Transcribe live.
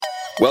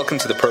Welcome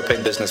to the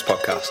Propane Business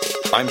Podcast.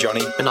 I'm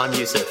Johnny. And I'm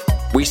Yusuf.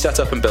 We set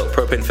up and built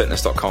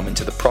propanefitness.com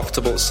into the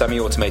profitable,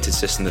 semi-automated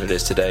system that it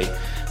is today,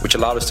 which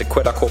allowed us to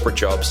quit our corporate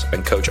jobs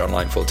and coach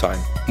online full-time.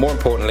 More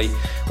importantly,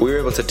 we were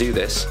able to do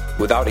this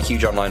without a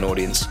huge online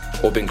audience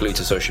or being glued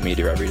to social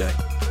media every day.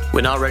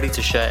 We're now ready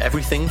to share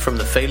everything from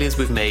the failures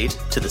we've made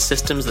to the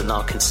systems that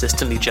now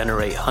consistently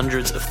generate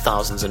hundreds of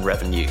thousands in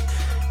revenue.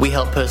 We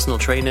help personal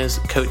trainers,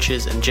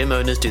 coaches, and gym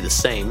owners do the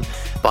same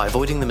by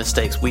avoiding the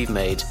mistakes we've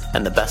made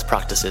and the best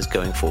practices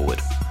going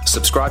forward.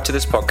 Subscribe to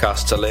this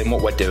podcast to learn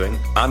what we're doing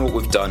and what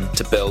we've done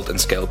to build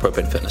and scale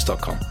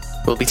propanefitness.com.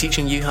 We'll be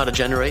teaching you how to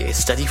generate a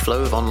steady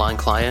flow of online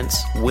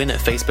clients, win at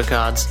Facebook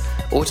ads,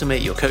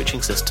 automate your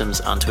coaching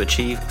systems, and to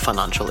achieve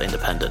financial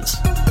independence.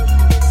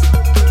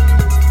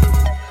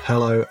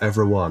 Hello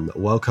everyone,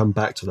 welcome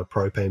back to the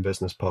Propane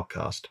Business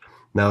Podcast.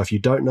 Now, if you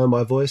don't know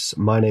my voice,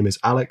 my name is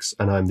Alex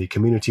and I'm the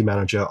Community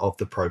Manager of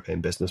the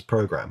Propane Business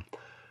Program.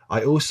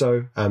 I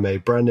also am a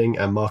branding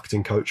and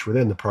marketing coach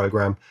within the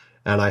program,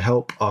 and I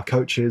help our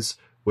coaches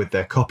with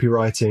their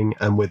copywriting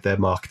and with their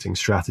marketing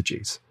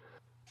strategies.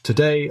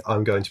 Today,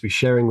 I'm going to be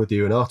sharing with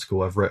you an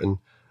article I've written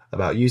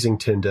about using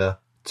Tinder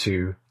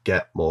to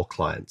get more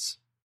clients.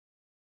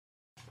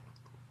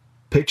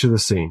 Picture the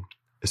scene.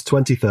 It's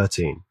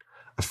 2013.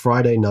 A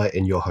Friday night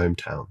in your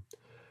hometown.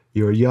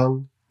 You're a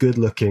young,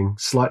 good-looking,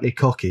 slightly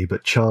cocky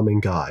but charming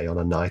guy on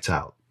a night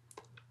out.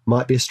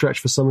 Might be a stretch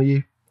for some of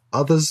you,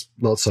 others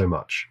not so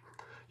much.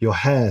 Your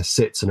hair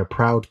sits in a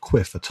proud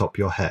quiff atop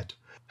your head,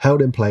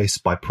 held in place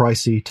by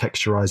pricey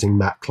texturizing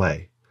matte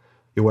clay.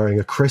 You're wearing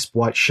a crisp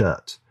white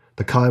shirt,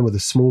 the kind with a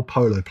small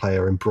polo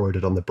player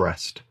embroidered on the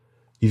breast.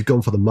 You've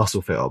gone for the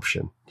muscle fit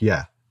option.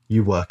 Yeah,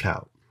 you work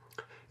out.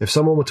 If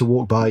someone were to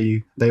walk by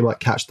you, they might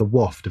catch the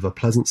waft of a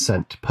pleasant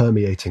scent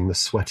permeating the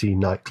sweaty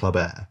nightclub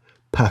air,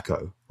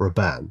 Paco,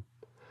 Rabanne.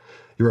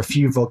 You're a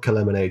few vodka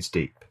lemonades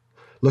deep.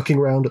 Looking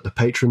round at the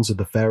patrons of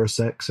the fairer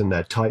sex in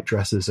their tight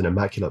dresses and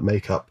immaculate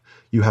makeup,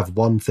 you have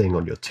one thing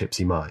on your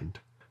tipsy mind.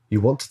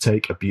 You want to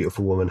take a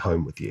beautiful woman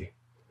home with you.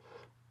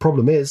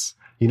 Problem is,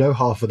 you know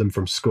half of them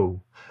from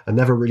school, and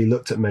never really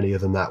looked at many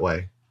of them that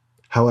way.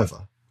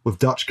 However, with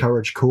Dutch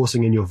courage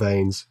coursing in your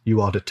veins,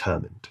 you are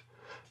determined.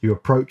 You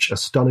approach a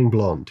stunning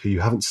blonde who you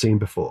haven't seen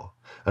before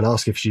and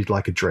ask if she'd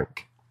like a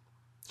drink.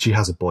 She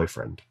has a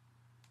boyfriend.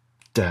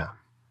 Damn.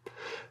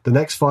 The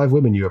next 5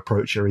 women you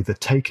approach are either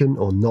taken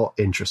or not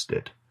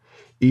interested.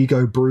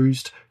 Ego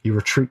bruised, you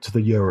retreat to the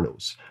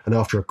urinals, and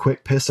after a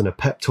quick piss and a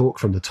pep talk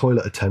from the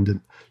toilet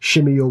attendant,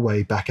 shimmy your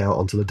way back out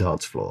onto the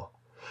dance floor.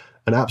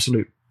 An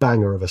absolute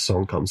banger of a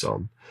song comes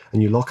on,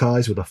 and you lock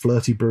eyes with a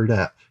flirty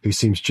brunette who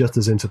seems just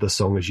as into the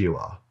song as you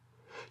are.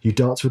 You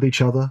dance with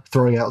each other,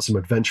 throwing out some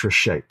adventurous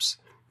shapes.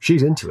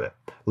 She's into it,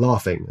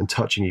 laughing and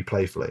touching you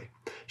playfully.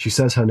 She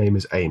says her name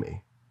is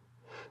Amy.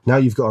 Now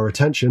you've got her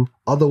attention,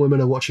 other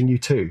women are watching you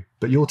too,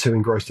 but you're too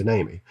engrossed in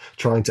Amy,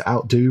 trying to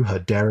outdo her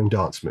daring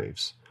dance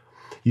moves.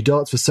 You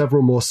dance for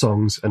several more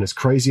songs, and as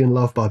Crazy in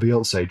Love by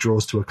Beyoncé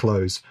draws to a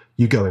close,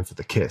 you go in for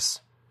the kiss.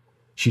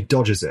 She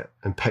dodges it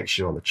and pecks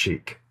you on the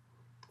cheek.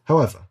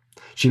 However,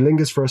 she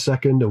lingers for a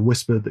second and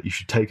whispered that you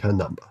should take her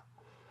number.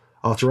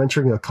 After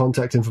entering her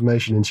contact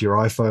information into your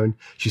iPhone,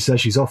 she says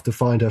she's off to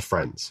find her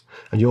friends,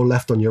 and you're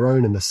left on your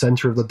own in the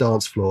centre of the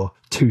dance floor,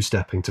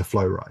 two-stepping to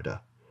Flow Rider.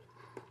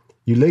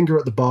 You linger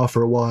at the bar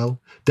for a while,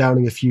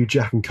 downing a few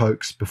Jack and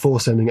Cokes before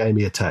sending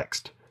Amy a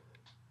text.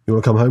 You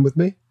want to come home with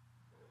me?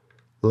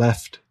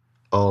 Left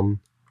on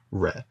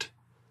red.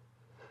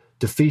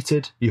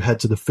 Defeated, you head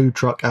to the food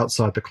truck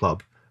outside the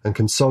club and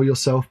console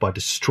yourself by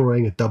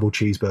destroying a double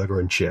cheeseburger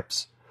and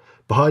chips.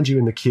 Behind you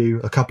in the queue,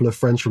 a couple of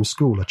friends from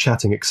school are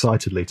chatting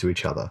excitedly to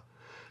each other.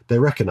 They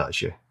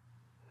recognise you.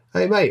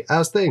 Hey mate,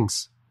 how's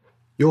things?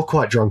 You're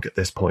quite drunk at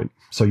this point,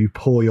 so you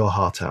pour your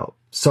heart out,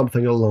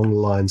 something along the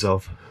lines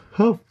of,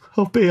 oh,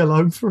 I'll be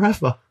alone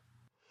forever.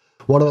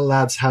 One of the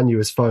lads hands you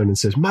his phone and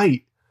says,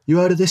 mate, you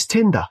heard of this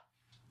Tinder?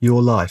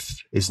 Your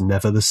life is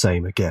never the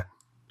same again.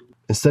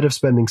 Instead of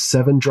spending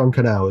 7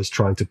 drunken hours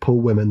trying to pull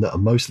women that are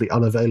mostly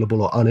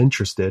unavailable or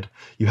uninterested,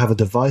 you have a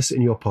device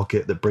in your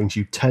pocket that brings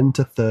you 10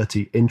 to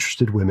 30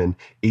 interested women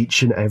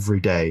each and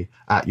every day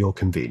at your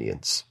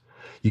convenience.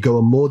 You go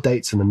on more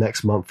dates in the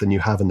next month than you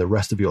have in the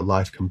rest of your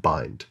life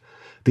combined.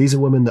 These are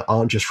women that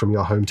aren't just from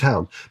your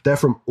hometown. They're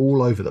from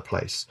all over the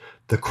place.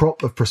 The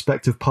crop of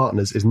prospective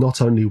partners is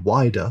not only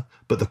wider,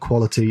 but the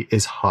quality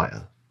is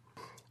higher.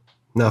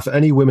 Now, for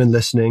any women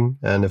listening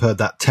and have heard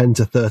that 10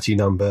 to 30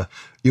 number,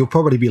 you'll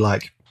probably be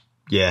like,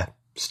 yeah,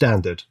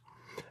 standard.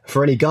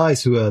 For any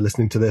guys who are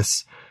listening to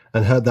this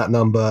and heard that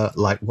number,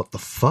 like, what the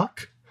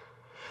fuck?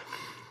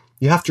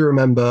 You have to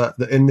remember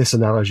that in this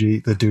analogy,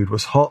 the dude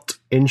was hot,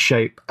 in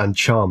shape, and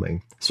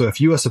charming. So if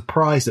you are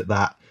surprised at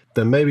that,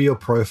 then maybe your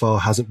profile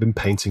hasn't been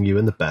painting you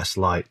in the best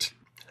light.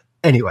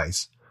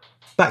 Anyways,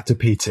 back to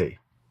PT.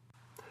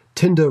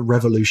 Tinder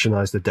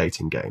revolutionized the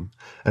dating game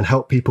and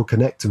helped people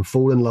connect and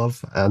fall in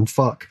love and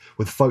fuck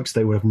with folks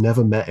they would have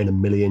never met in a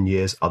million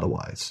years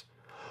otherwise.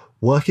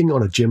 Working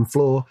on a gym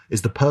floor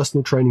is the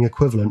personal training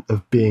equivalent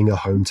of being a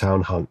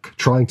hometown hunk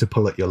trying to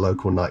pull at your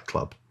local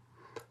nightclub.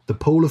 The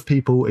pool of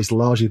people is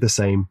largely the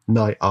same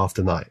night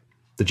after night,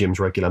 the gym's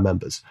regular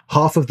members.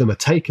 Half of them are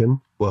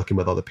taken, working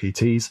with other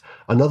PTs.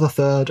 Another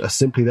third are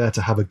simply there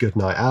to have a good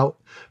night out,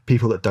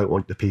 people that don't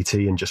want the PT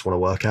and just want to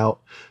work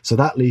out. So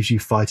that leaves you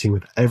fighting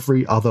with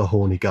every other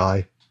horny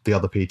guy, the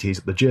other PTs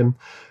at the gym,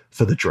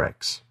 for the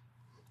dregs.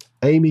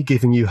 Amy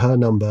giving you her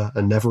number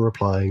and never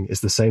replying is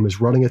the same as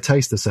running a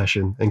taster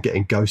session and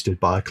getting ghosted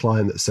by a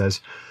client that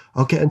says,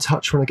 "I'll get in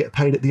touch when I get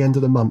paid at the end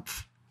of the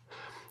month."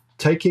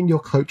 Taking your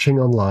coaching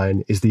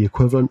online is the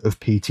equivalent of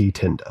PT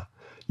Tinder.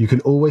 You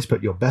can always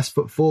put your best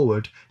foot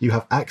forward. You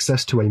have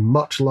access to a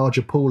much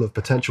larger pool of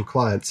potential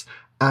clients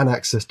and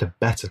access to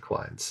better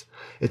clients.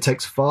 It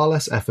takes far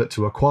less effort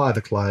to acquire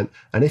the client,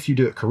 and if you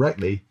do it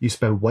correctly, you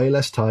spend way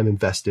less time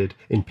invested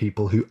in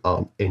people who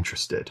aren't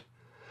interested.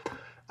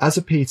 As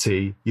a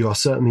PT, you are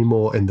certainly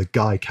more in the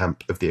guy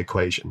camp of the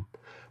equation.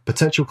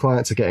 Potential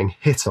clients are getting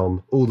hit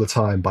on all the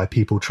time by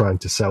people trying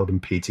to sell them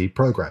PT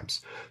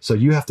programs, so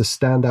you have to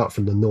stand out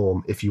from the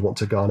norm if you want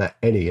to garner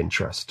any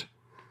interest.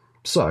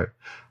 So,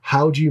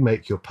 how do you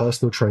make your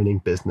personal training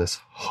business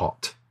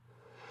hot?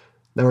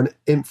 There are an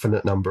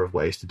infinite number of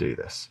ways to do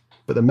this,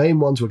 but the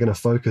main ones we're going to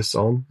focus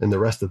on in the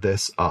rest of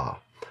this are: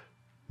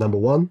 number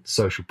 1,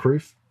 social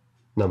proof;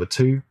 number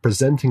 2,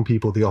 presenting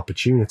people the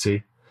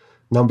opportunity;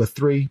 number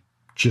 3,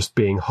 just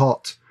being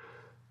hot;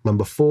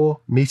 number 4,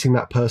 meeting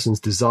that person's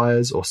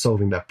desires or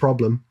solving their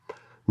problem;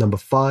 number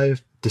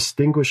 5,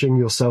 distinguishing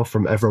yourself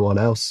from everyone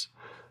else;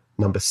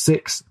 number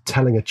 6,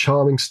 telling a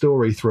charming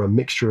story through a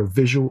mixture of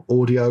visual,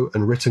 audio,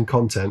 and written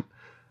content;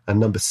 and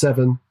number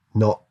 7,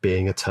 not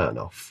being a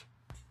turn-off.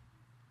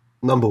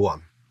 Number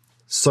 1,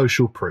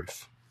 social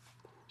proof.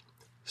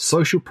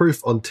 Social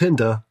proof on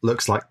Tinder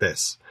looks like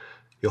this.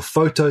 Your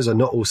photos are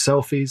not all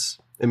selfies.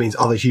 It means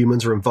other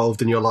humans are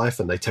involved in your life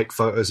and they take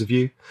photos of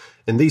you.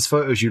 In these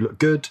photos, you look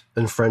good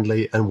and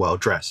friendly and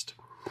well-dressed.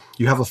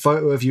 You have a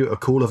photo of you at a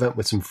cool event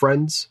with some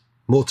friends,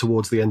 more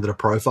towards the end of the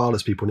profile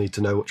as people need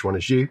to know which one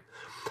is you.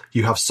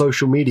 You have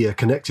social media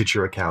connected to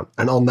your account,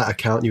 and on that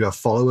account you have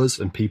followers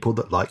and people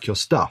that like your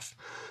stuff.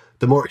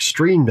 The more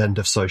extreme end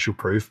of social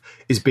proof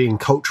is being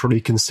culturally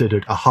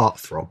considered a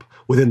heartthrob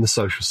within the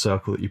social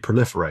circle that you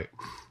proliferate.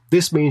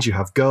 This means you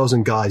have girls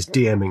and guys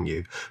DMing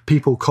you,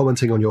 people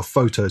commenting on your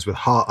photos with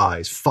heart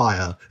eyes,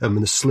 fire,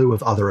 and a slew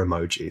of other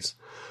emojis.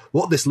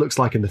 What this looks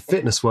like in the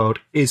fitness world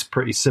is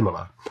pretty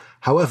similar.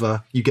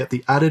 However, you get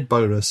the added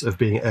bonus of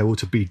being able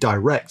to be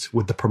direct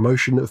with the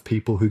promotion of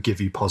people who give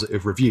you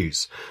positive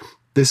reviews.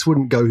 This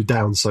wouldn't go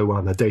down so well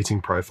in the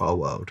dating profile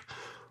world.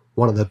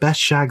 One of the best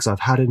shags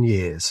I've had in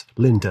years,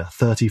 Linda,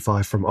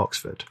 35 from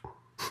Oxford.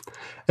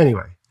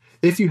 Anyway,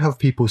 if you have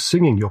people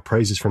singing your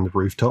praises from the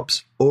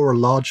rooftops, or a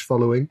large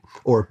following,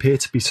 or appear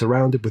to be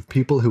surrounded with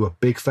people who are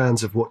big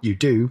fans of what you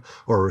do,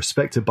 or are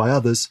respected by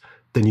others,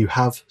 then you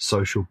have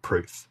social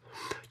proof.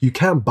 You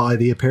can buy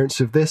the appearance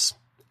of this.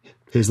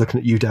 Here's looking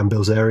at you, Dan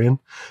Bilzerian.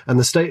 And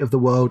the state of the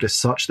world is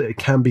such that it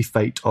can be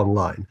faked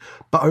online,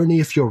 but only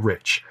if you're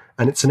rich,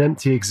 and it's an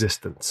empty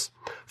existence.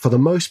 For the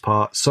most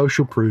part,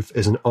 social proof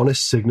is an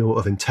honest signal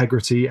of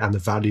integrity and the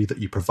value that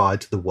you provide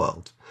to the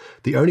world.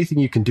 The only thing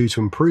you can do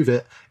to improve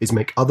it is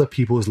make other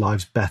people's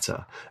lives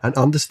better and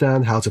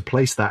understand how to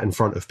place that in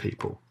front of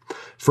people.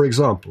 For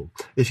example,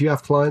 if you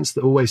have clients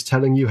that are always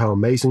telling you how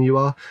amazing you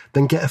are,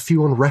 then get a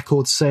few on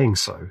record saying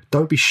so.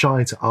 Don't be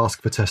shy to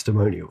ask for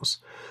testimonials.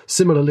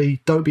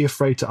 Similarly, don't be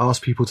afraid to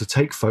ask people to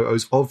take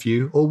photos of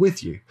you or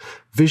with you.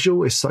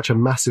 Visual is such a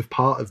massive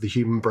part of the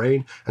human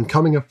brain, and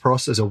coming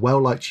across as a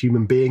well-liked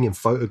human being in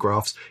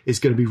photographs is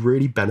going to be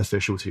really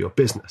beneficial to your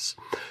business.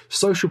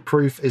 Social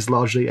proof is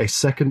largely a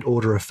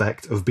second-order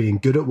effect of being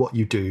good at what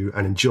you do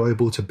and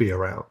enjoyable to be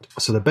around.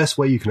 So the best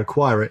way you can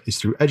acquire it is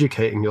through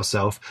educating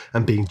yourself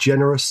and being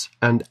generous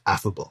and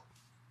affable.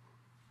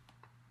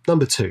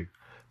 Number 2,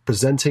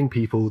 presenting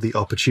people the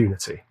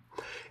opportunity.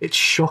 It's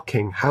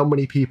shocking how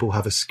many people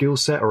have a skill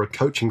set or a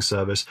coaching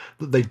service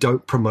that they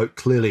don't promote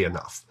clearly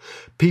enough.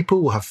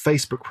 People will have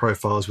Facebook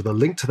profiles with a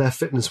link to their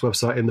fitness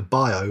website in the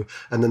bio,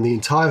 and then the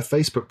entire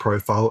Facebook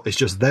profile is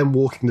just them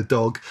walking the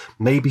dog,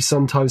 maybe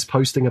sometimes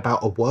posting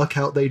about a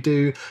workout they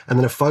do, and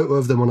then a photo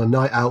of them on a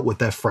night out with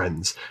their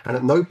friends. And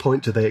at no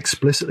point do they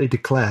explicitly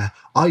declare,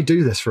 "I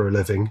do this for a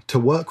living, to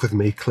work with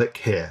me, click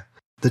here."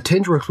 The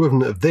Tinder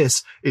equivalent of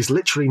this is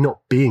literally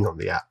not being on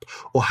the app,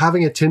 or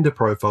having a Tinder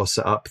profile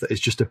set up that is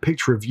just a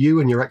picture of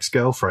you and your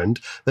ex-girlfriend,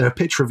 then a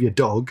picture of your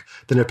dog,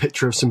 then a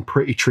picture of some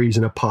pretty trees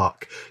in a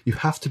park. You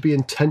have to be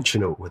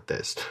intentional with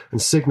this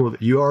and signal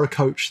that you are a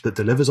coach that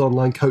delivers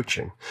online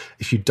coaching.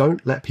 If you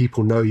don't let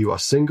people know you are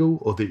single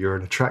or that you're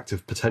an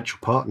attractive potential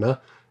partner,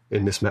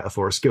 in this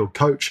metaphor a skilled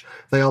coach,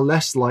 they are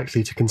less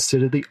likely to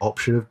consider the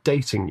option of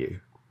dating you,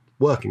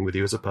 working with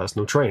you as a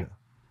personal trainer.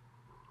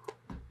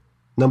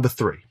 Number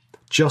 3.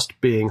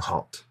 Just being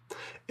hot.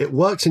 It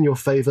works in your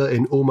favour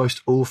in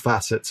almost all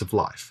facets of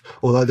life,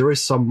 although there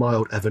is some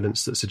mild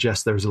evidence that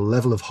suggests there is a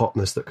level of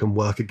hotness that can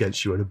work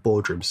against you in a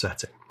boardroom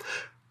setting.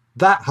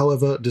 That,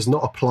 however, does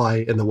not apply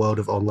in the world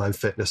of online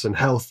fitness and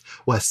health,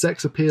 where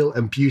sex appeal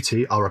and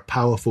beauty are a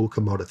powerful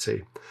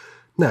commodity.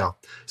 Now,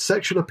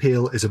 sexual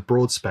appeal is a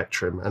broad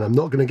spectrum, and I'm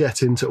not going to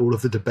get into all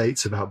of the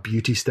debates about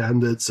beauty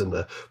standards and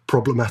the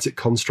problematic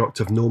construct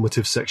of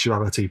normative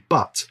sexuality,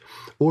 but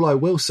all I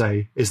will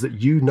say is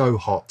that you know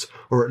hot,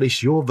 or at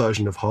least your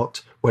version of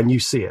hot, when you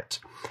see it.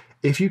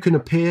 If you can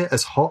appear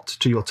as hot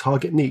to your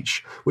target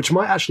niche, which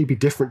might actually be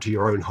different to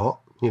your own hot,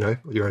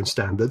 your own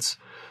standards,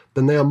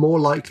 then they are more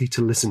likely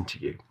to listen to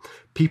you.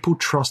 People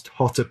trust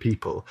hotter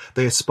people.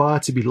 They aspire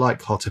to be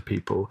like hotter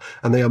people,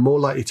 and they are more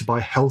likely to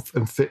buy health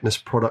and fitness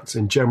products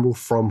in general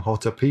from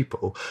hotter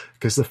people,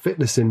 because the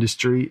fitness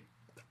industry,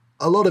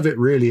 a lot of it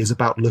really is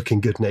about looking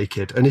good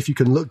naked. And if you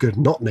can look good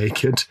not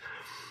naked,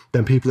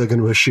 then people are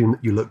going to assume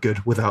that you look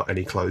good without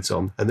any clothes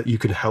on, and that you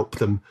can help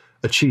them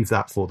achieve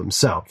that for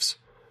themselves.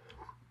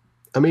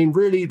 I mean,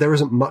 really, there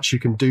isn't much you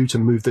can do to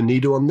move the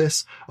needle on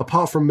this,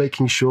 apart from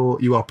making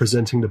sure you are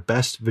presenting the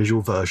best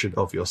visual version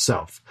of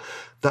yourself.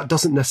 That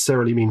doesn't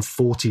necessarily mean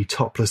 40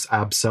 topless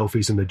ab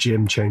selfies in the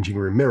gym changing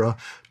room mirror.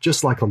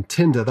 Just like on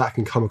Tinder, that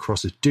can come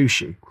across as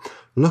douchey.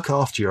 Look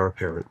after your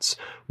appearance.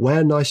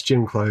 Wear nice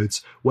gym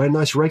clothes, wear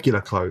nice regular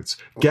clothes,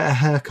 get a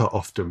haircut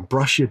often,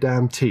 brush your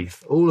damn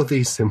teeth, all of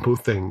these simple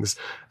things,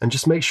 and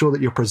just make sure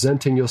that you're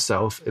presenting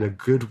yourself in a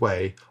good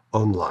way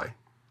online.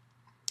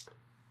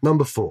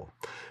 Number 4.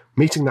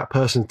 Meeting that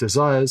person's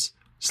desires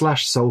 /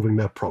 solving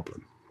their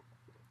problem.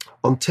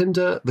 On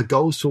Tinder, the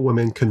goals for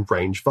women can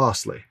range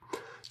vastly.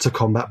 To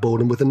combat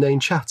boredom with inane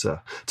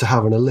chatter, to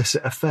have an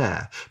illicit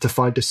affair, to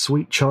find a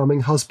sweet,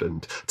 charming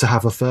husband, to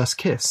have a first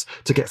kiss,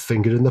 to get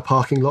fingered in the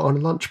parking lot on a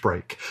lunch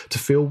break, to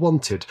feel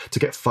wanted, to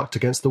get fucked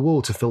against the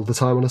wall to fill the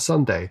time on a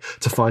Sunday,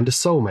 to find a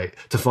soulmate,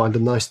 to find a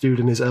nice dude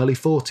in his early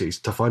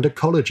 40s, to find a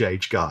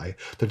college-age guy.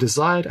 The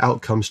desired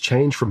outcomes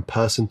change from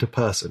person to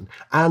person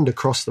and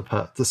across the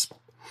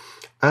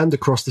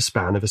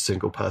span of a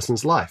single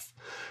person's life.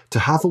 To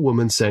have a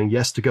woman saying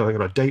yes to going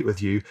on a date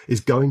with you is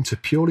going to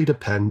purely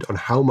depend on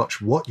how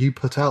much what you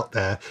put out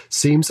there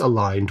seems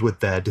aligned with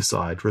their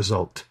desired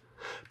result.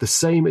 The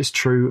same is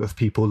true of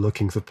people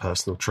looking for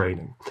personal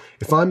training.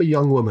 If I'm a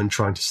young woman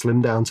trying to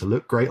slim down to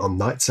look great on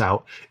nights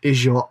out,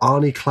 is your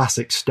Arnie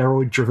Classic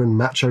steroid-driven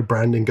macho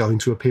branding going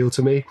to appeal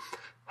to me?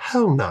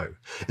 Hell no.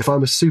 If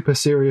I'm a super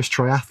serious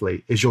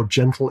triathlete, is your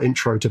gentle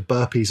intro to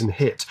burpees and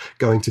HIIT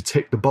going to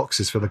tick the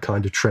boxes for the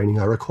kind of training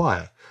I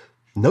require?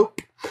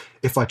 Nope.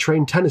 If I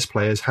train tennis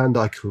players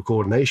hand-eye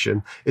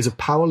coordination, is a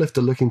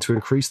powerlifter looking to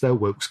increase their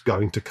wilks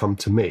going to come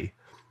to me?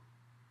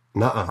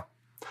 Nuh-uh.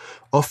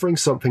 Offering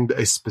something that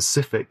is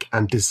specific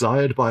and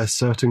desired by a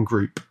certain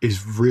group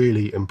is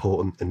really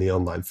important in the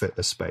online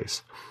fitness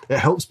space. It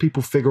helps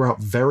people figure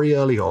out very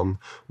early on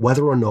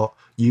whether or not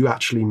you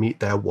actually meet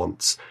their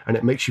wants, and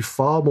it makes you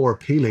far more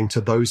appealing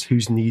to those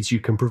whose needs you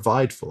can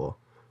provide for.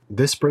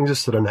 This brings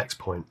us to the next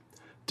point,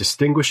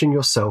 distinguishing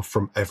yourself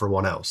from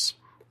everyone else.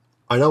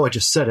 I know I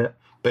just said it,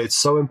 but it's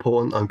so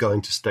important I'm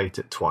going to state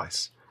it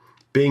twice.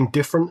 Being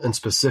different and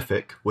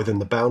specific within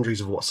the boundaries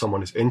of what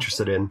someone is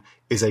interested in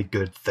is a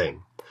good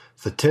thing.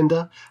 For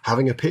Tinder,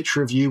 having a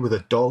picture of you with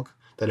a dog,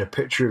 then a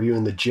picture of you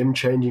in the gym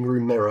changing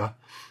room mirror,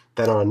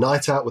 then on a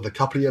night out with a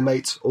couple of your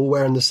mates all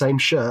wearing the same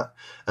shirt,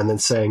 and then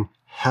saying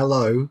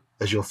hello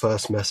as your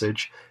first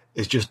message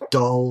is just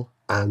dull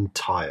and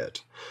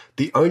tired.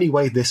 The only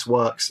way this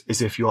works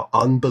is if you're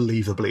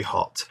unbelievably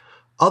hot.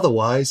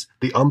 Otherwise,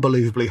 the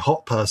unbelievably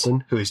hot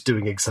person who is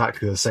doing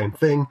exactly the same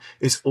thing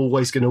is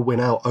always going to win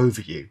out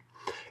over you.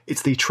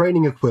 It's the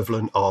training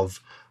equivalent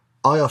of,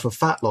 I offer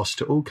fat loss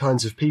to all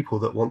kinds of people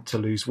that want to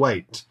lose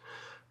weight.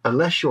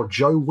 Unless you're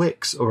Joe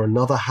Wicks or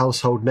another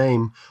household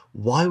name,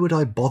 why would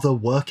I bother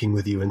working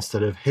with you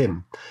instead of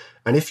him?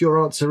 And if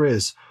your answer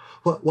is,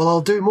 well,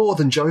 I'll do more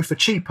than Joe for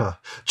cheaper.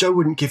 Joe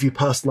wouldn't give you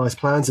personalised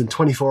plans and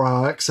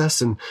 24-hour access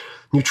and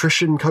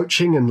nutrition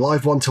coaching and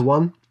live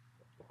one-to-one.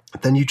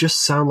 Then you just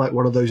sound like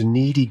one of those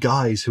needy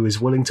guys who is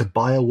willing to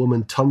buy a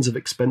woman tons of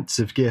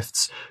expensive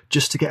gifts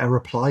just to get a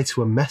reply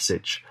to a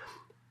message.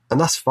 And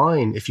that's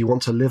fine if you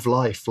want to live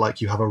life like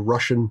you have a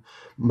Russian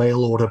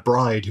mail-order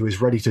bride who is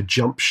ready to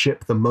jump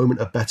ship the moment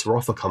a better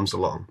offer comes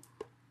along.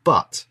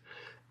 But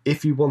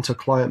if you want a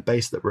client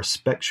base that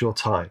respects your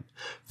time,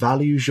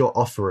 values your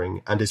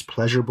offering, and is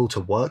pleasurable to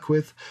work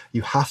with,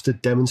 you have to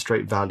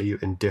demonstrate value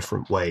in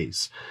different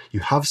ways. You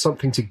have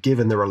something to give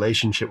in the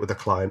relationship with a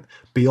client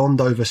beyond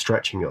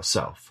overstretching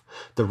yourself.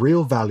 The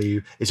real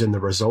value is in the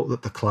result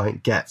that the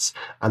client gets,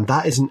 and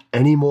that isn't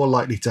any more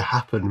likely to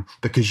happen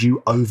because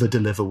you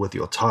over-deliver with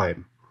your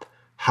time.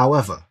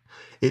 However,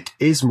 it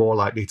is more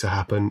likely to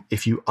happen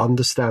if you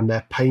understand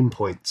their pain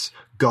points,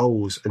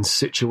 goals, and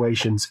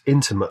situations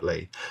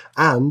intimately,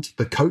 and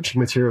the coaching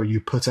material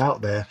you put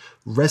out there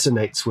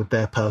resonates with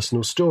their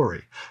personal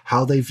story,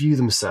 how they view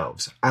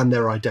themselves, and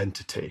their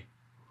identity.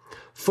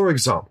 For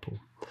example,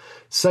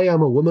 say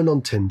I'm a woman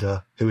on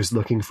Tinder who is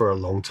looking for a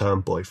long-term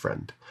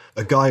boyfriend.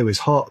 A guy who is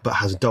hot but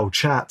has dull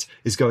chat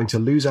is going to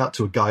lose out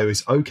to a guy who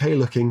is okay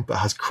looking but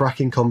has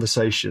cracking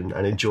conversation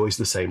and enjoys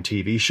the same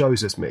TV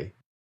shows as me.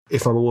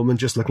 If I'm a woman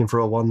just looking for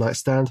a one-night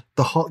stand,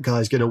 the hot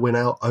guy's going to win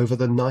out over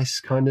the nice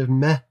kind of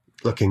meh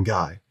looking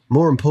guy.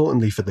 More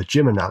importantly for the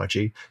gym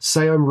analogy,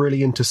 say I'm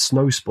really into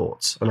snow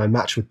sports and I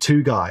match with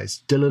two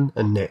guys, Dylan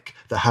and Nick,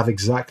 that have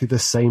exactly the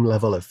same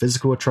level of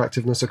physical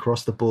attractiveness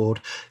across the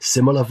board,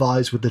 similar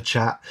vibes with the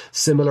chat,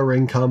 similar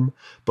income,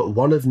 but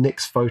one of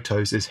Nick's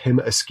photos is him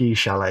at a ski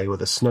chalet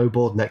with a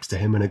snowboard next to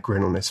him and a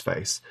grin on his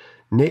face.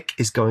 Nick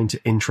is going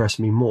to interest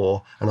me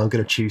more and I'm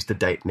going to choose to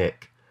date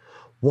Nick.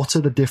 What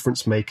are the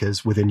difference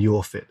makers within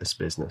your fitness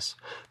business?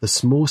 The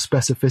small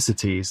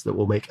specificities that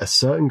will make a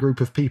certain group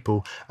of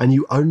people, and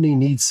you only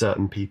need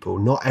certain people,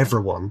 not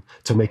everyone,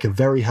 to make a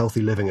very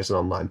healthy living as an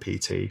online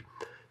PT,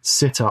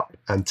 sit up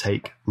and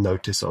take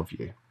notice of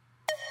you.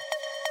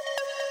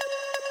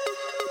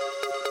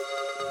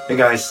 Hey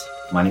guys,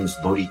 my name is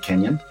Bodhi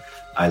Kenyon.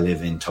 I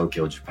live in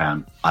Tokyo,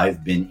 Japan.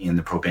 I've been in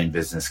the Propane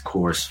Business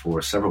course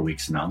for several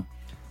weeks now,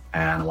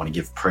 and I want to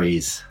give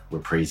praise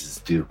where praise is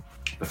due.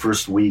 The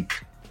first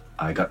week,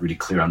 I got really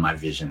clear on my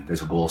vision.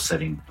 There's a goal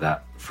setting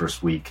that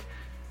first week.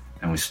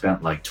 And we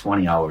spent like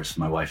 20 hours,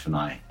 my wife and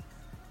I,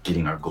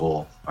 getting our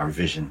goal, our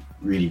vision,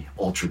 really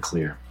ultra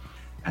clear.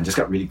 And just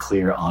got really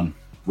clear on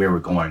where we're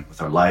going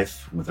with our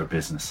life, with our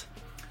business.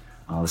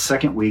 The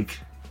second week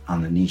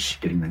on the niche,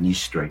 getting the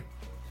niche straight.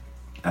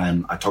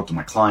 And I talked to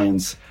my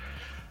clients,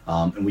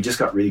 and we just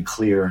got really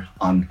clear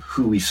on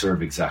who we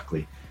serve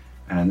exactly.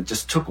 And it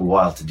just took a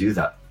while to do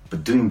that.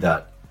 But doing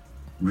that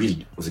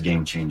really was a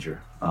game changer.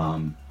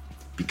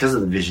 Because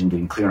of the vision,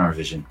 getting clear on our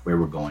vision, where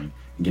we're going,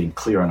 and getting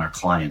clear on our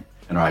client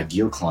and our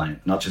ideal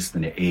client, not just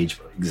in the age,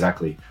 but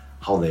exactly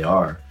how they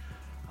are.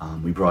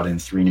 We brought in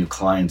 3 new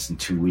clients in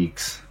 2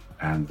 weeks,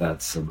 and that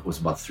was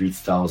about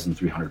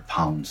 3,300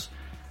 pounds,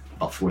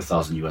 about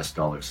 $4,000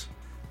 US.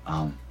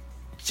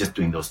 Just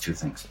doing those 2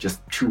 things,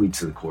 just 2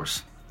 weeks of the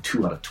course,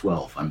 2 out of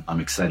 12. I'm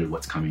excited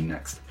what's coming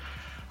next.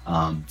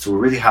 So we're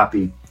really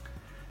happy.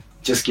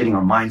 Just getting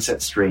our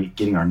mindset straight,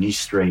 getting our niche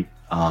straight,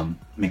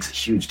 makes a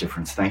huge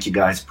difference. Thank you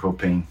guys,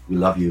 Propane. We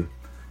love you.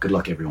 Good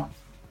luck, everyone.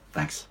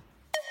 Thanks.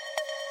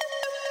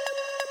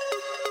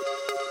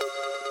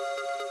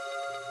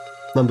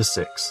 Number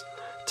 6,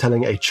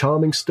 telling a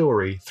charming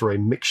story through a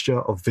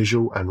mixture of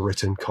visual and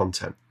written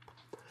content.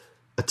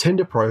 A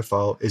Tinder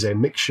profile is a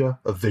mixture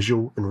of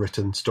visual and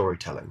written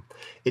storytelling.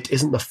 It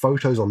isn't the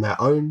photos on their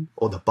own,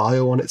 or the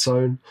bio on its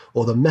own,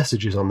 or the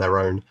messages on their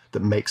own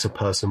that makes a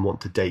person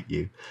want to date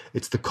you.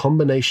 It's the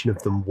combination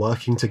of them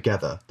working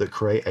together that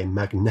create a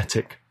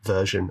magnetic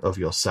version of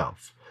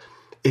yourself.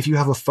 If you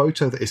have a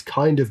photo that is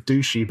kind of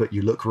douchey but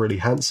you look really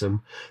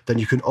handsome, then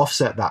you can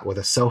offset that with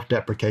a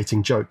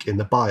self-deprecating joke in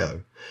the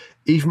bio.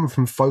 Even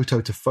from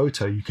photo to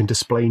photo, you can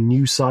display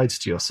new sides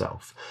to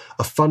yourself.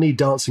 A funny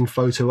dancing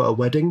photo at a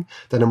wedding,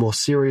 then a more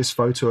serious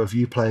photo of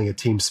you playing a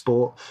team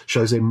sport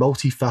shows a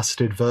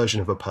multifaceted version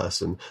of a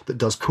person that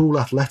does cool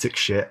athletic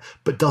shit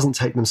but doesn't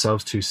take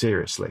themselves too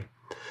seriously.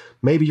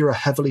 Maybe you're a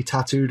heavily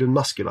tattooed and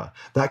muscular.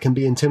 That can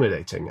be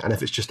intimidating, and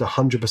if it's just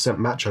 100%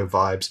 macho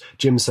vibes,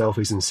 gym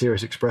selfies and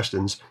serious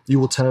expressions,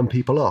 you will turn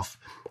people off.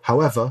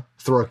 However,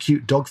 throw a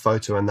cute dog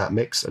photo in that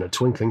mix and a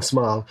twinkling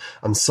smile,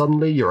 and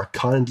suddenly you're a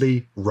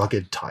kindly,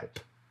 rugged type.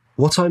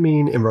 What I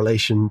mean in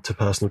relation to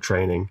personal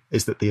training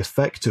is that the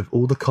effect of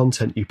all the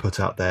content you put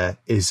out there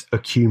is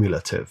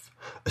accumulative.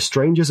 A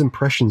stranger's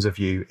impressions of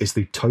you is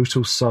the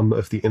total sum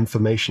of the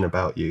information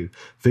about you,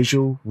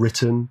 visual,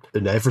 written,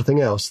 and everything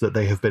else that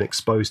they have been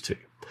exposed to.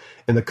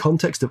 In the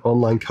context of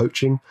online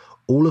coaching,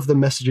 all of the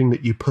messaging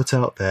that you put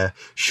out there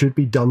should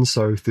be done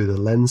so through the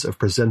lens of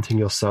presenting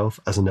yourself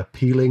as an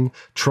appealing,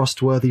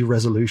 trustworthy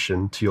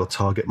resolution to your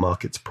target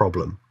market's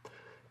problem.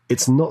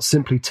 It's not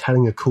simply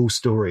telling a cool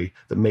story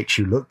that makes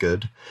you look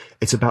good.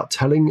 It's about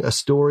telling a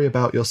story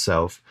about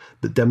yourself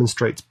that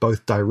demonstrates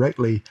both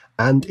directly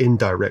and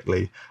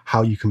indirectly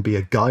how you can be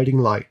a guiding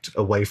light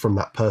away from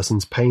that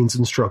person's pains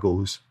and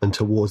struggles and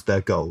towards their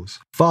goals,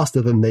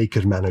 faster than they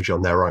could manage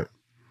on their own.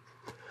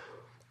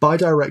 By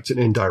direct and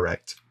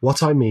indirect,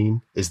 what I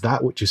mean is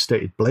that which is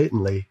stated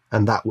blatantly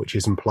and that which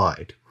is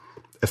implied.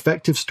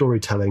 Effective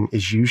storytelling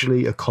is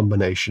usually a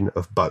combination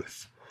of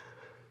both.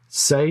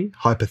 Say,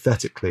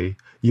 hypothetically,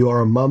 you are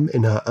a mum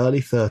in her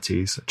early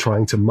 30s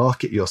trying to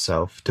market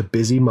yourself to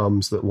busy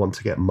mums that want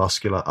to get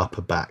muscular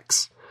upper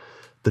backs.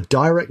 The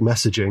direct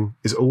messaging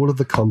is all of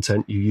the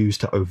content you use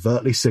to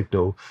overtly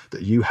signal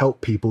that you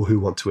help people who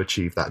want to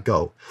achieve that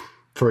goal.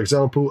 For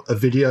example, a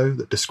video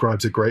that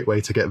describes a great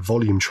way to get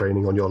volume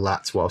training on your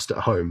lats whilst at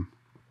home.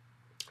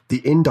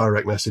 The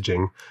indirect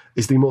messaging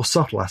is the more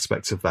subtle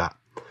aspects of that.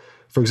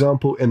 For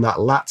example, in that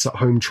lats at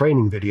home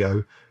training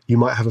video, you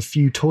might have a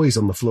few toys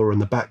on the floor in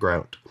the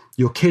background.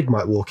 Your kid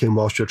might walk in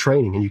whilst you're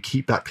training and you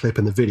keep that clip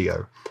in the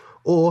video.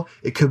 Or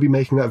it could be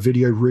making that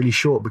video really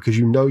short because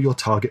you know your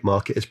target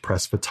market is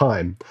pressed for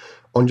time.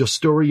 On your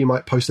story, you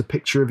might post a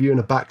picture of you in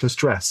a backless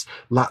dress,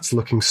 lats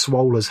looking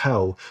swole as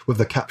hell, with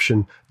the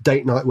caption,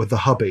 "Date night with the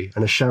hubby,"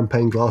 and a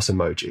champagne glass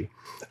emoji.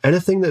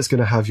 Anything that's going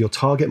to have your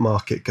target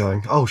market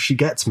going, "Oh, she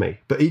gets me,"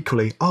 but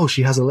equally, "Oh,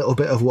 she has a little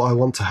bit of what I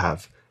want to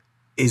have,"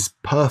 is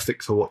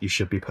perfect for what you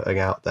should be putting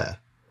out there.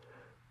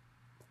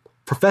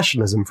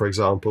 Professionalism, for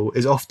example,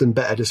 is often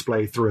better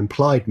displayed through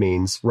implied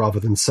means rather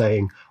than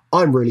saying,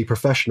 "I'm really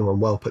professional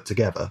and well put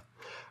together."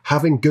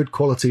 Having good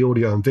quality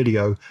audio and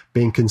video,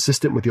 being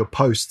consistent with your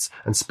posts,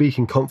 and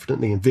speaking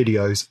confidently in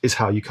videos is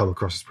how you come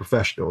across as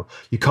professional.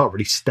 You can't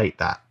really state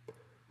that.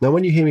 Now,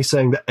 when you hear me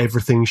saying that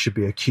everything should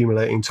be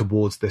accumulating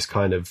towards this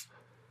kind of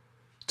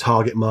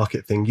target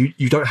market thing,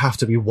 you don't have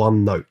to be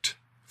one note.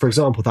 For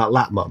example, that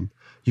lap mum.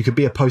 You could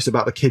be a post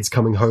about the kids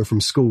coming home from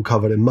school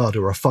covered in mud,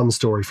 or a fun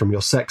story from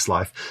your sex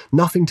life.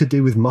 Nothing to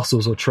do with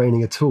muscles or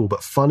training at all,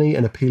 but funny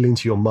and appealing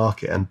to your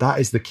market, and that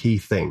is the key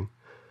thing.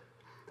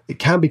 It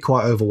can be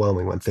quite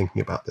overwhelming when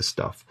thinking about this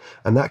stuff,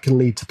 and that can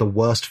lead to the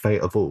worst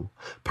fate of all,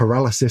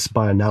 paralysis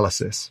by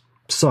analysis.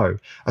 So,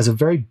 as a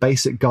very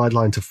basic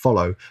guideline to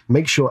follow,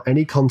 make sure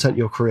any content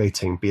you're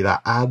creating, be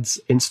that ads,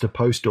 Insta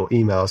post or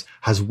emails,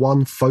 has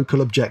one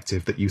focal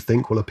objective that you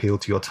think will appeal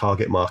to your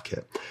target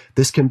market.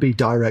 This can be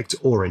direct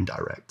or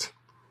indirect.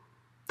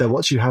 Then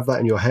once you have that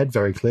in your head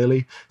very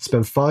clearly,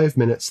 spend 5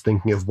 minutes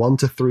thinking of 1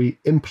 to 3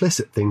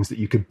 implicit things that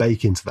you could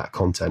bake into that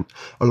content,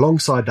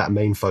 alongside that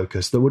main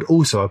focus that would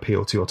also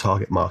appeal to your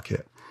target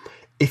market.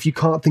 If you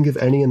can't think of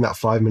any in that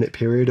 5-minute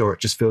period, or it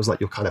just feels like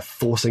you're kind of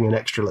forcing an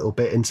extra little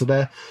bit into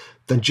there,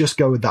 then just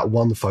go with that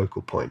one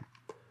focal point.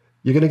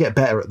 You're going to get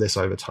better at this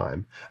over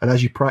time, and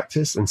as you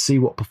practice and see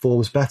what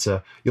performs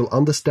better, you'll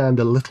understand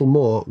a little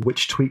more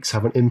which tweaks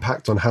have an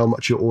impact on how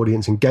much your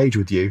audience engage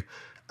with you,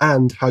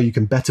 and how you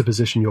can better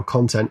position your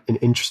content in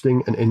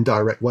interesting and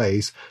indirect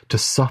ways to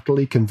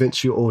subtly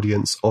convince your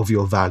audience of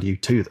your value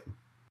to them.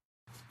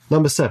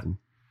 Number 7,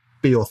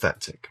 be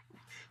authentic.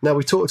 Now,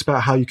 we talked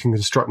about how you can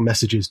construct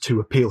messages to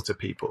appeal to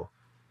people,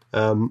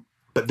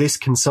 but this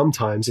can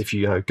sometimes, if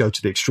you go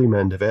to the extreme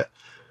end of it,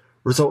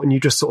 result in you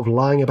just sort of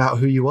lying about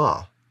who you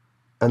are.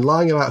 And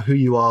lying about who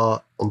you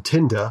are on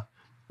Tinder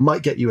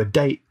might get you a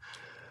date,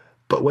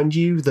 but when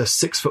you, the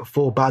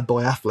 6'4" bad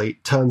boy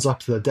athlete, turns up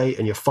to the date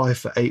and you're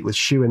 5'8" with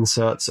shoe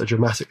inserts, a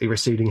dramatically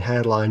receding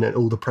hairline, and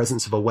all the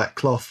presence of a wet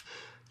cloth,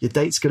 your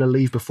date's going to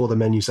leave before the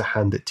menus are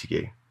handed to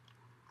you.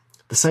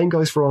 The same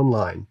goes for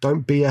online.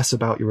 Don't BS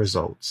about your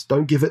results.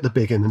 Don't give it the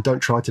big one, and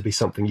don't try to be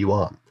something you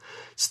aren't.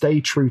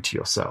 Stay true to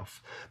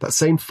yourself. That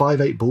same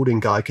 5'8" balding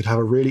guy could have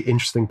a really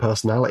interesting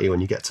personality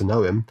when you get to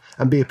know him,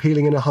 and be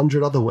appealing in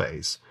 100 other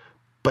ways.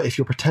 But if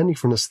you're pretending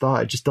from the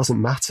start, it just doesn't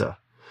matter.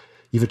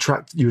 You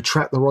attract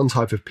the wrong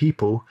type of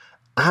people,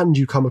 and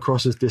you come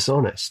across as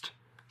dishonest.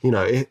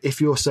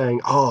 If you're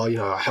saying,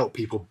 I help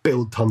people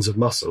build tons of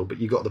muscle, but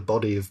you got the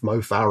body of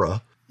Mo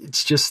Farah,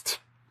 it's just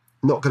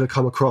not going to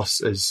come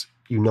across as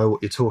you know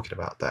what you're talking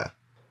about there.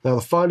 Now,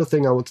 the final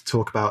thing I want to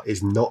talk about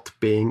is not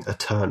being a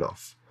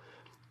turnoff.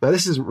 Now,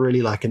 this isn't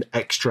really like an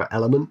extra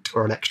element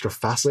or an extra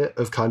facet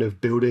of kind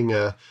of building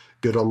a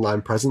good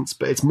online presence,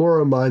 but it's more a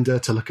reminder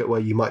to look at where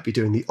you might be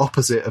doing the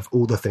opposite of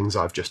all the things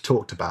I've just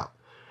talked about.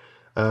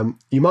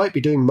 You might be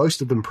doing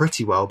most of them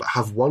pretty well, but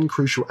have one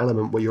crucial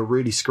element where you're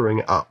really screwing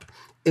it up.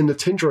 In the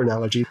Tinder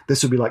analogy,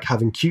 this would be like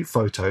having cute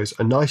photos,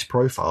 a nice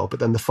profile, but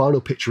then the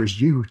final picture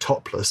is you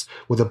topless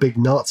with a big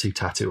Nazi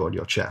tattoo on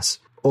your chest.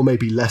 Or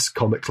maybe less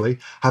comically,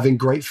 having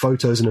great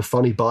photos and a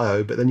funny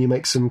bio, but then you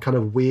make some kind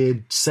of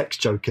weird sex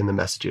joke in the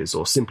messages,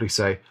 or simply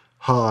say,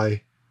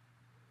 hi.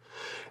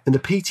 In the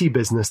PT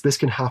business, this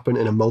can happen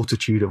in a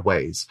multitude of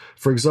ways.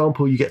 For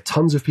example, you get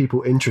tons of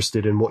people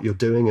interested in what you're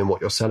doing and what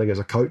you're selling as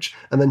a coach,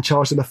 and then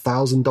charge them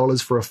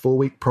 $1,000 for a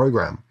 4-week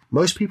program.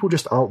 Most people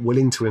just aren't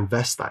willing to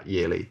invest that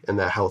yearly in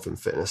their health and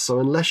fitness, so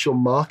unless your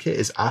market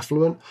is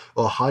affluent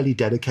or highly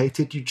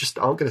dedicated, you just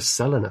aren't going to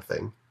sell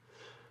anything.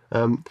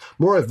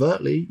 More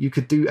overtly, you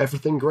could do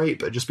everything great,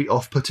 but just be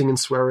off-putting and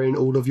swearing in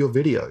all of your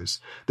videos.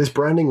 This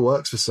branding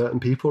works for certain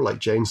people like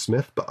James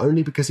Smith, but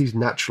only because he's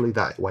naturally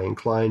that way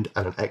inclined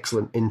and an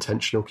excellent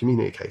intentional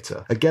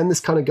communicator. Again, this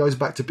kind of goes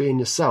back to being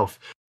yourself.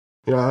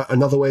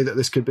 Another way that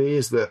this could be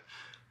is that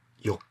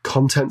your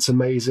content's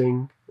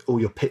amazing,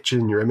 all your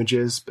pictures and your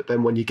images, but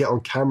then when you get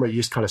on camera, you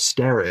just kind of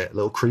stare at it a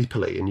little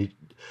creepily, and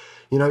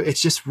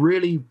it's just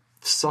really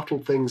subtle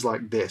things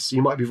like this.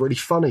 You might be really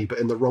funny, but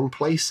in the wrong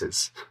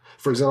places.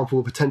 For example,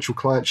 a potential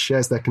client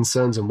shares their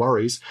concerns and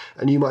worries,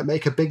 and you might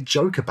make a big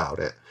joke about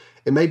it.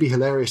 It may be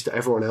hilarious to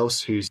everyone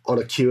else who's on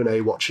a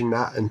Q&A watching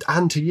that,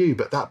 and to you,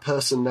 but that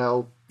person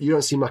now, you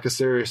don't seem like a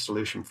serious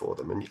solution for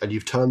them, and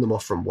you've turned them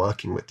off from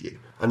working with you.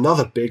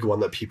 Another big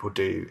one that people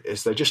do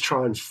is they just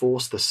try and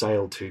force the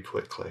sale too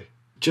quickly.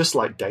 Just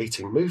like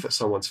dating, move at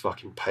someone's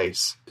fucking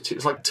pace.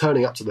 It's like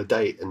turning up to the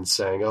date and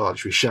saying,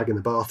 should we shag in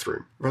the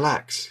bathroom?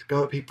 Relax,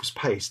 go at people's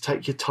pace,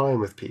 take your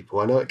time with people.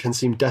 I know it can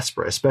seem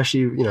desperate,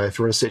 especially, if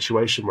you're in a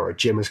situation where a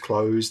gym is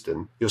closed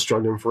and you're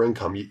struggling for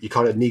income. You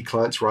kind of need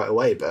clients right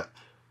away, but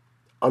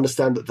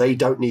understand that they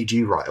don't need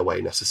you right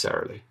away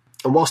necessarily.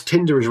 And whilst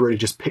Tinder is really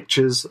just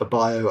pictures, a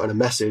bio, and a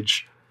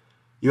message,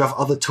 you have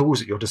other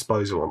tools at your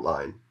disposal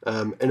online.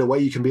 In a way,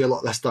 you can be a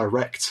lot less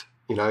direct.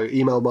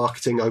 Email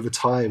marketing over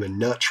time and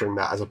nurturing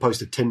that, as opposed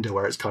to Tinder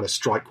where it's kind of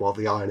strike while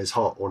the iron is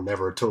hot or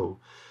never at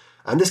all.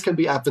 And this can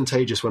be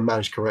advantageous when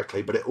managed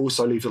correctly, but it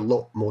also leaves a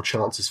lot more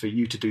chances for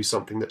you to do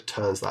something that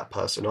turns that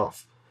person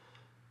off.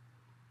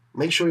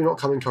 Make sure you're not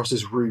coming across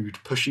as rude,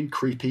 pushy,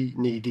 creepy,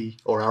 needy,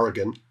 or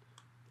arrogant,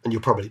 and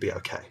you'll probably be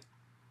okay.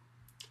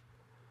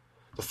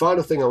 The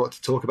final thing I want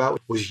to talk about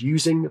was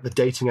using the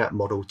dating app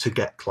model to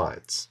get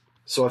clients.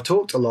 So I've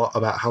talked a lot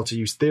about how to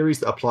use theories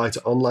that apply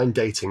to online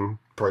dating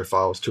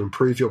profiles to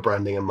improve your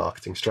branding and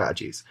marketing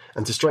strategies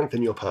and to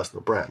strengthen your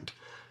personal brand.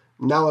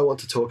 Now I want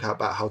to talk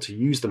about how to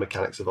use the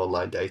mechanics of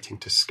online dating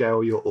to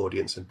scale your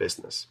audience and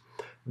business.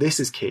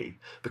 This is key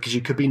because you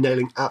could be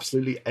nailing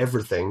absolutely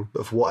everything,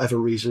 but for whatever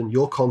reason,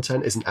 your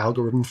content isn't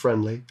algorithm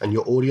friendly and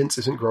your audience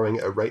isn't growing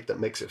at a rate that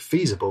makes it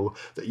feasible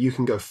that you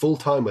can go full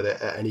time with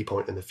it at any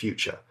point in the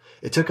future.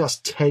 It took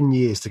us 10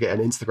 years to get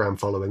an Instagram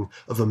following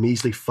of a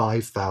measly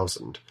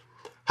 5,000.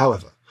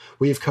 However,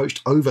 we have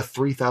coached over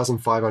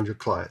 3,500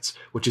 clients,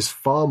 which is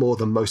far more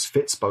than most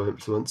Fitspo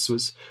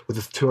influencers with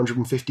a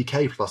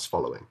 250k plus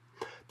following.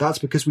 That's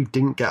because we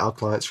didn't get our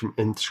clients from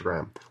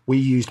Instagram. We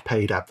used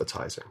paid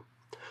advertising.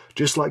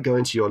 Just like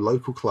going to your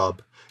local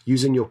club,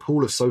 using your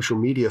pool of social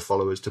media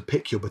followers to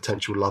pick your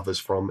potential lovers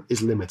from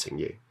is limiting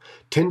you.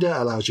 Tinder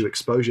allows you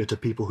exposure to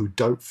people who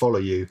don't follow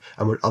you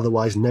and would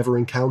otherwise never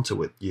encounter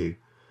with you.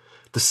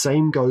 The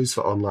same goes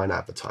for online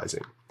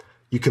advertising.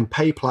 You can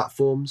pay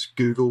platforms,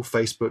 Google,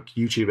 Facebook,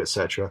 YouTube,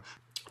 etc.,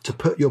 to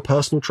put your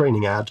personal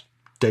training ad,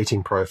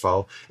 dating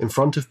profile, in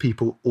front of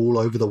people all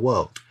over the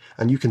world,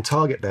 and you can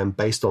target them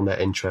based on their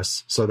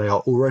interests so they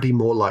are already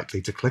more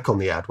likely to click on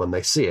the ad when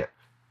they see it,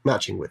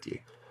 matching with you.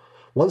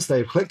 Once they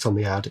have clicked on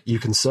the ad, you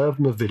can serve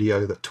them a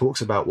video that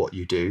talks about what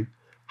you do,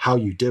 how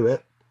you do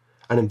it,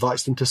 and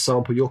invites them to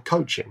sample your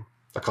coaching,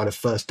 a kind of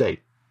first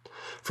date.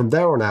 From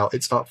there on out,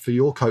 it's up for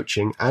your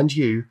coaching and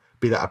you,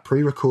 be that a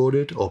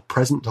pre-recorded or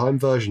present time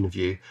version of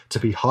you, to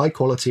be high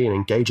quality and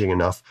engaging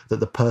enough that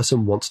the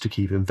person wants to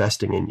keep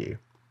investing in you.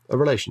 A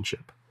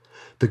relationship.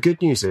 The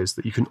good news is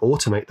that you can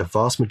automate the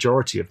vast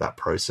majority of that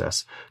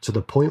process to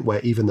the point where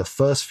even the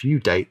first few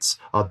dates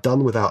are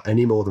done without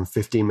any more than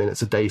 15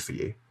 minutes a day for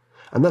you.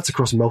 And that's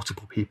across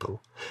multiple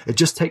people. It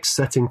just takes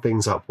setting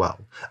things up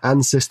well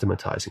and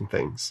systematizing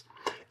things.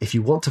 If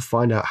you want to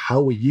find out how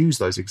we use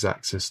those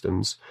exact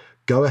systems,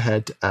 go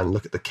ahead and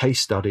look at the case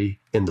study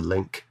in the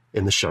link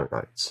in the show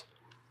notes.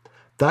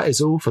 That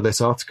is all for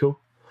this article.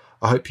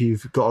 I hope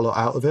you've got a lot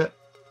out of it,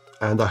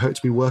 and I hope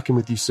to be working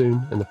with you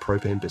soon in the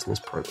Propane Business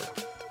Program.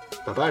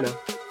 Bye-bye now.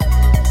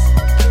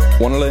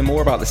 Want to learn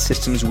more about the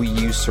systems we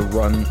use to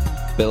run,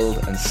 build,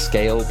 and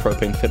scale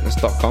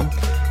propanefitness.com?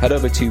 Head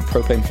over to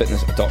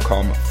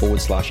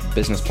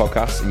propanefitness.com/business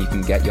podcast and you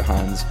can get your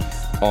hands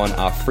on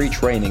our free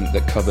training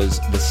that covers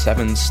the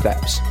 7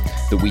 steps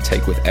that we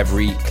take with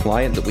every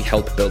client that we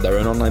help build their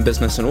own online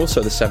business, and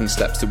also the 7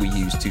 steps that we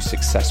use to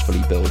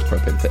successfully build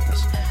Propane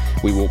Fitness.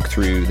 We walk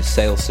through the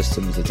sales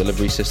systems, the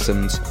delivery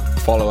systems,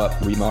 follow-up,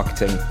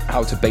 remarketing,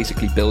 how to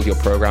basically build your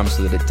program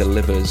so that it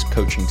delivers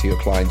coaching to your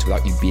clients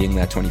without you being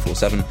there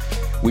 24/7.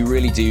 We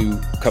really do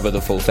cover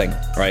the full thing,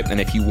 right?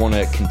 And if you want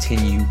to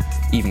continue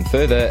even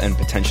further and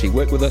potentially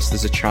work with us,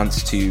 there's a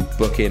chance to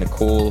book in a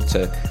call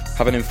to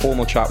have an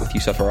informal chat with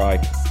Yusuf or I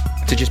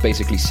to just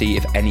basically see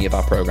if any of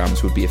our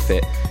programs would be a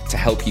fit to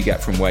help you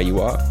get from where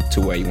you are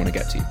to where you want to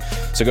get to.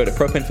 So go to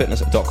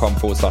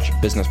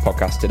propanefitness.com/business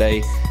podcast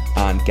today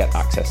and get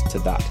access to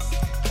that.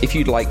 If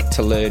you'd like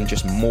to learn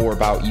just more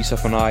about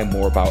Yusuf and I,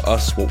 more about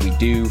us, what we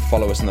do,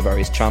 follow us on the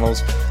various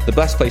channels, the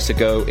best place to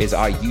go is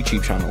our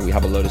YouTube channel. We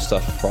have a load of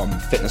stuff from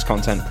fitness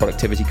content,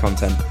 productivity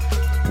content,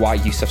 why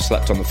Yusuf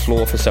slept on the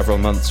floor for several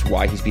months,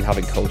 why he's been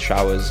having cold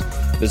showers.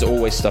 There's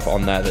always stuff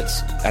on there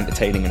that's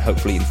entertaining and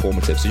hopefully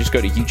informative. So just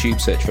go to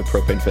YouTube, search for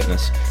Propane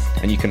Fitness,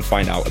 and you can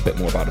find out a bit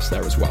more about us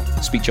there as well.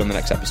 Speak to you on the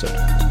next episode.